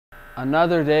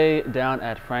Another day down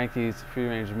at Frankie's free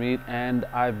range meat, and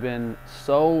I've been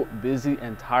so busy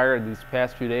and tired these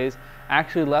past few days. I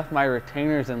actually left my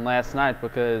retainers in last night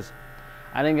because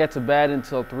I didn't get to bed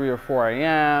until 3 or 4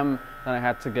 a.m. Then I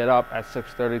had to get up at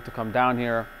 6:30 to come down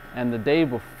here. And the day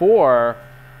before,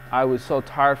 I was so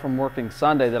tired from working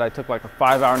Sunday that I took like a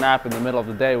 5-hour nap in the middle of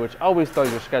the day, which always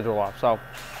throws your schedule off. So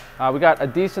we got a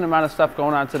decent amount of stuff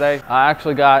going on today. I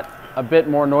actually got a bit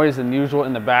more noise than usual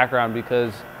in the background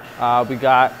because we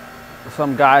got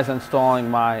some guys installing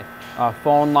my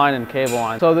phone line and cable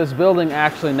line. So this building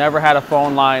actually never had a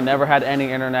phone line, never had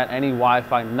any internet, any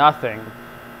Wi-Fi, nothing.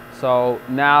 So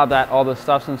now that all the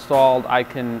stuff's installed, I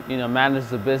can, manage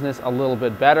the business a little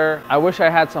bit better. I wish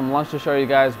I had some lunch to show you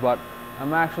guys, but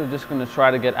I'm actually just gonna try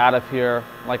to get out of here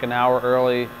like an hour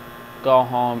early, go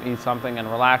home, eat something, and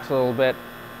relax a little bit.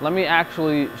 Let me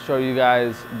actually show you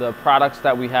guys the products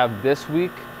that we have this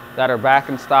week that are back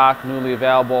in stock, newly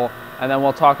available, and then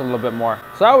we'll talk a little bit more.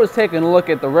 So I was taking a look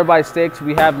at the ribeye steaks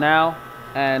we have now,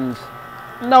 and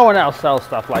no one else sells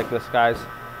stuff like this, guys.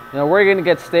 We're gonna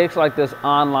get steaks like this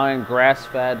online,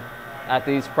 grass-fed, at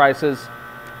these prices.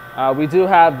 We do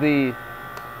have the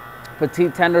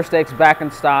petite tender steaks back in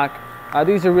stock.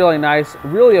 These are really nice,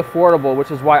 really affordable,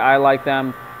 which is why I like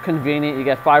them. Convenient, you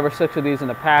get 5 or 6 of these in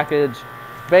a package.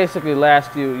 Basically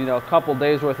last you, a couple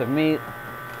days worth of meat.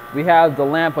 We have the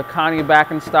lamb picanha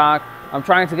back in stock. I'm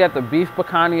trying to get the beef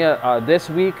picanha this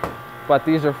week, but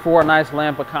these are 4 nice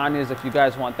lamb picanhas if you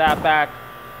guys want that back.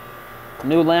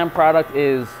 New lamb product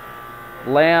is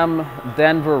lamb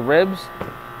Denver ribs.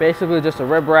 Basically just a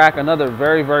rib rack, another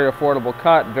very, very affordable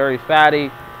cut, very fatty.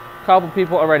 A couple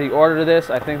people already ordered this.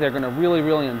 I think they're gonna really,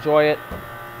 really enjoy it.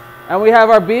 And we have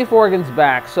our beef organs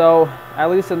back. So at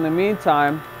least in the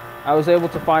meantime, I was able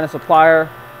to find a supplier.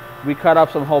 We cut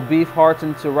up some whole beef hearts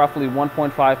into roughly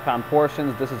 1.5 pound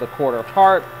portions. This is a quarter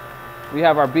heart. We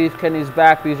have our beef kidneys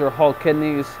back. These are whole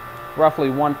kidneys, roughly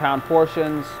 1 pound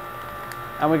portions.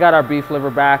 And we got our beef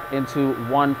liver back into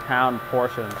 1 pound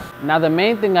portions. Now the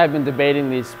main thing I've been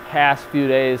debating these past few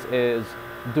days is,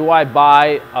 do I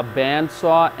buy a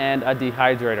bandsaw and a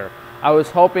dehydrator? I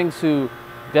was hoping to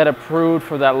get approved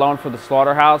for that loan for the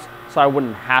slaughterhouse so I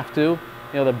wouldn't have to.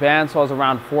 The bandsaw is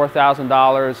around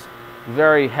 $4,000.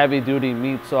 Very heavy duty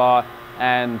meat saw,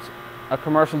 and a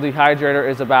commercial dehydrator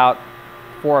is about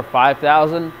 $4,000 or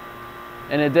 $5,000.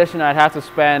 In addition, I'd have to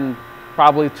spend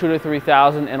probably $2,000 to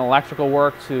 $3,000 in electrical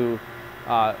work to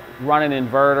run an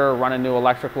inverter, run a new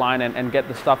electric line, and get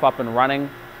the stuff up and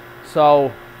running.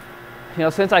 So,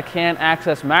 since I can't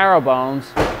access marrow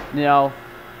bones,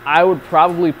 I would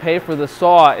probably pay for the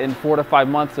saw in 4 to 5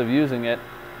 months of using it.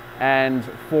 And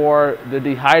for the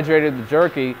dehydrated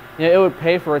jerky, it would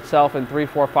pay for itself in 3,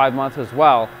 4, 5 months as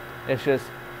well. It's just,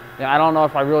 I don't know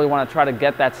if I really want to try to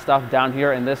get that stuff down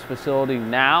here in this facility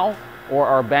now,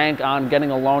 or bank on getting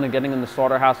a loan and getting in the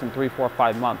slaughterhouse in 3, 4,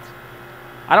 5 months.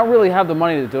 I don't really have the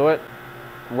money to do it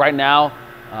right now.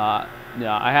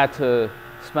 I had to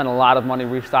spend a lot of money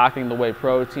restocking the whey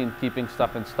protein, keeping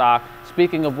stuff in stock.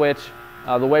 Speaking of which,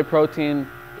 the whey protein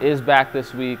is back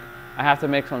this week. I have to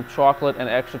make some chocolate and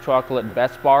extra chocolate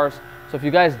Best bars. So if you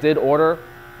guys did order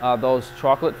those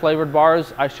chocolate flavored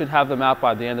bars, I should have them out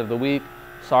by the end of the week.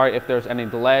 Sorry if there's any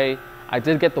delay. I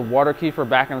did get the water kefir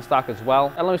back in stock as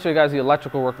well. And let me show you guys the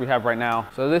electrical work we have right now.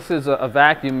 So this is a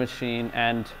vacuum machine,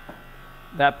 and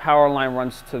that power line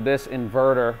runs to this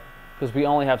inverter because we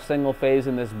only have single phase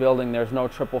in this building. There's no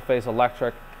triple phase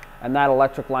electric, and that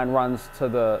electric line runs to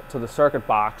the circuit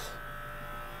box.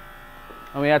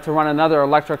 And we had to run another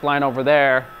electric line over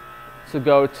there to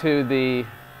go to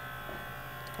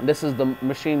this is the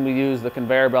machine we use, the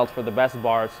conveyor belt for the Best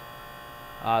bars.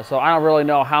 So I don't really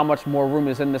know how much more room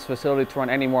is in this facility to run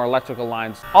any more electrical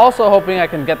lines. Also hoping I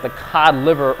can get the cod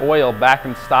liver oil back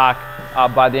in stock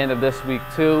by the end of this week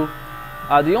too.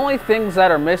 The only things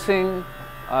that are missing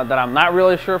that I'm not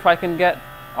really sure if I can get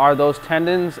are those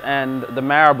tendons and the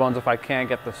marrow bones if I can't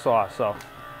get the saw. So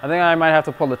I think I might have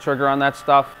to pull the trigger on that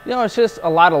stuff. It's just a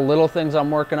lot of little things I'm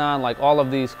working on, like all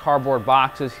of these cardboard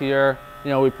boxes here.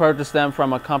 We purchased them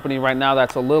from a company right now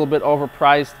that's a little bit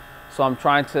overpriced, so I'm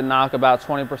trying to knock about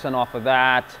 20% off of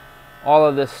that. All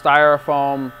of this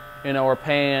styrofoam, we're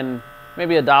paying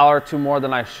maybe $1 or $2 more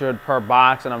than I should per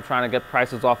box, and I'm trying to get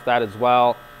prices off that as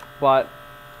well. But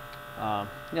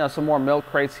some more milk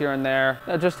crates here and there,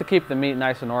 just to keep the meat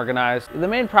nice and organized. The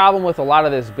main problem with a lot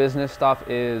of this business stuff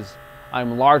is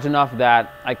I'm large enough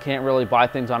that I can't really buy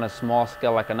things on a small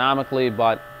scale economically,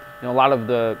 but a lot of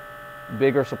the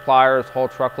bigger suppliers, whole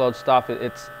truckload stuff,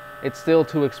 it's still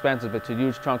too expensive. It's a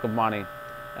huge chunk of money.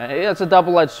 And it's a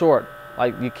double-edged sword.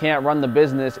 Like, you can't run the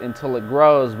business until it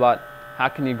grows, but how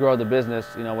can you grow the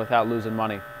business, without losing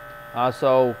money.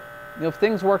 So, if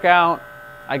things work out,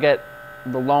 I get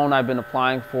the loan I've been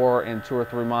applying for in 2 or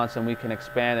 3 months, and we can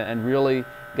expand and really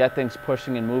get things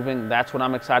pushing and moving. That's what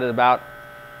I'm excited about.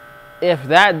 If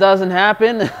that doesn't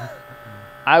happen,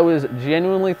 I was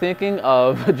genuinely thinking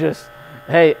of just,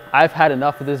 hey, I've had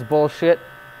enough of this bullshit.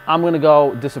 I'm going to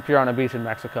go disappear on a beach in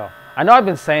Mexico. I know I've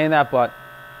been saying that, but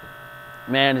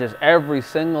man, just every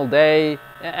single day.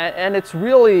 And it's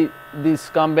really these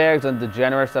scumbags and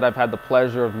degenerates that I've had the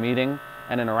pleasure of meeting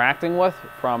and interacting with,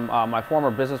 from my former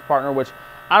business partner, which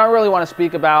I don't really want to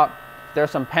speak about.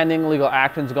 There's some pending legal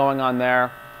actions going on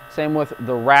there. Same with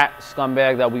the rat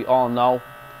scumbag that we all know.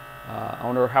 I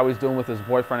wonder how he's doing with his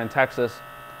boyfriend in Texas.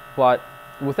 But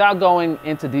without going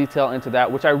into detail into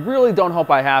that, which I really don't hope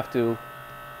I have to,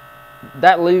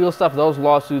 that legal stuff, those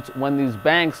lawsuits, when these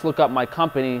banks look up my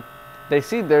company, they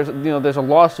see there's a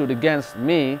lawsuit against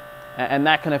me, and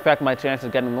that can affect my chances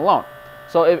of getting the loan.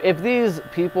 So if these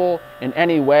people in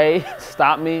any way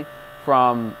stop me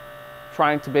from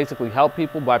trying to basically help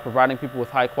people by providing people with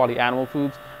high quality animal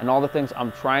foods and all the things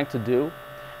I'm trying to do,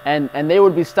 and they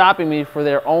would be stopping me for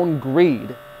their own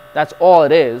greed, that's all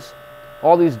it is.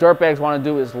 All these dirtbags want to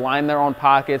do is line their own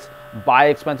pockets, buy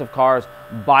expensive cars,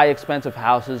 buy expensive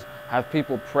houses, have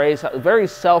people praise, very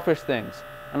selfish things.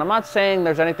 And I'm not saying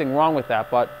there's anything wrong with that,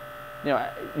 but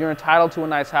you're entitled to a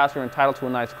nice house, you're entitled to a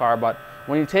nice car, but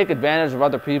when you take advantage of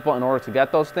other people in order to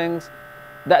get those things,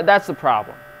 that's the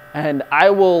problem. And I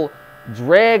will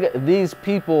drag these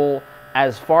people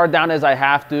as far down as I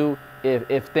have to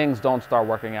if things don't start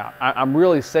working out. I'm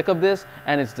really sick of this,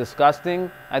 and it's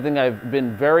disgusting. I think I've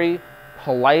been very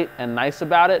polite and nice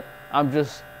about it. I'm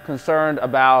just concerned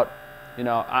about,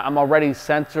 I'm already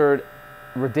censored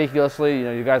ridiculously.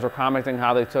 You guys are commenting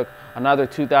how they took another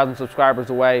 2,000 subscribers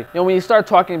away. When you start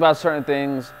talking about certain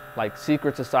things like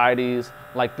secret societies,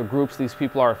 like the groups these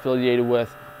people are affiliated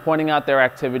with, pointing out their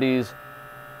activities,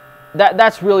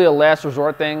 that's really a last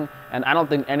resort thing, and I don't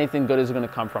think anything good is going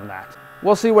to come from that.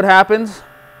 We'll see what happens.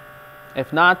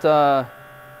 If not,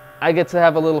 I get to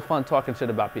have a little fun talking shit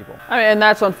about people. And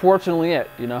that's unfortunately it.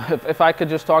 If I could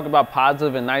just talk about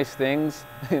positive and nice things,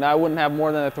 I wouldn't have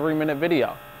more than a 3-minute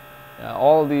video.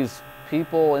 All of these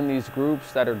people in these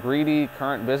groups that are greedy,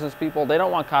 current business people, they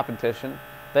don't want competition.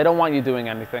 They don't want you doing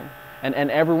anything. And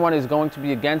everyone is going to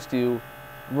be against you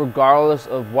regardless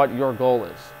of what your goal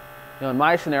is. In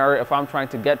my scenario, if I'm trying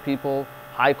to get people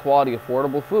high quality,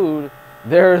 affordable food,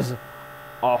 there's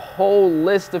a whole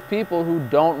list of people who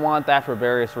don't want that for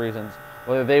various reasons.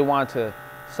 Whether they want to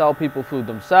sell people food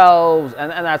themselves,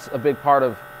 and that's a big part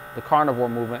of the carnivore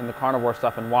movement and the carnivore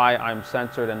stuff and why I'm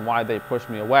censored and why they push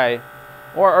me away,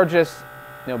 or just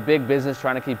big business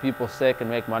trying to keep people sick and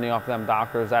make money off them,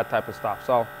 doctors, that type of stuff.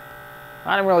 So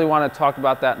I didn't really want to talk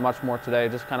about that much more today.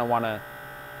 Just kind of want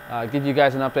to give you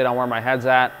guys an update on where my head's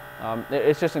at.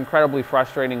 It's just incredibly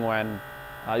frustrating when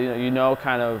you know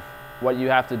kind of what you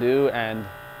have to do, and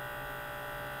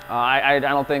I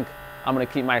don't think I'm going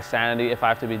to keep my sanity if I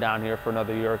have to be down here for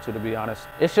another year or two, to be honest.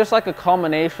 It's just like a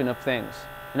culmination of things.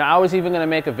 I was even going to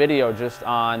make a video just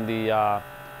on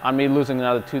on me losing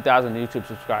another 2,000 YouTube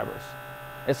subscribers.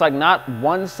 It's like not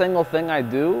one single thing I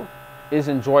do is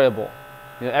enjoyable.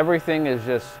 Everything is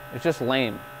just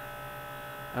lame.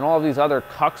 And all of these other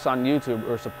cucks on YouTube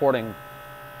are supporting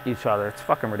each other. It's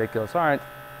fucking ridiculous. All right.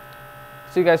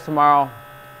 See you guys tomorrow.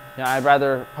 I'd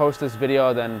rather post this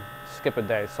video than skip a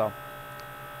day, so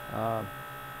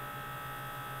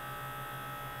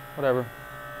whatever.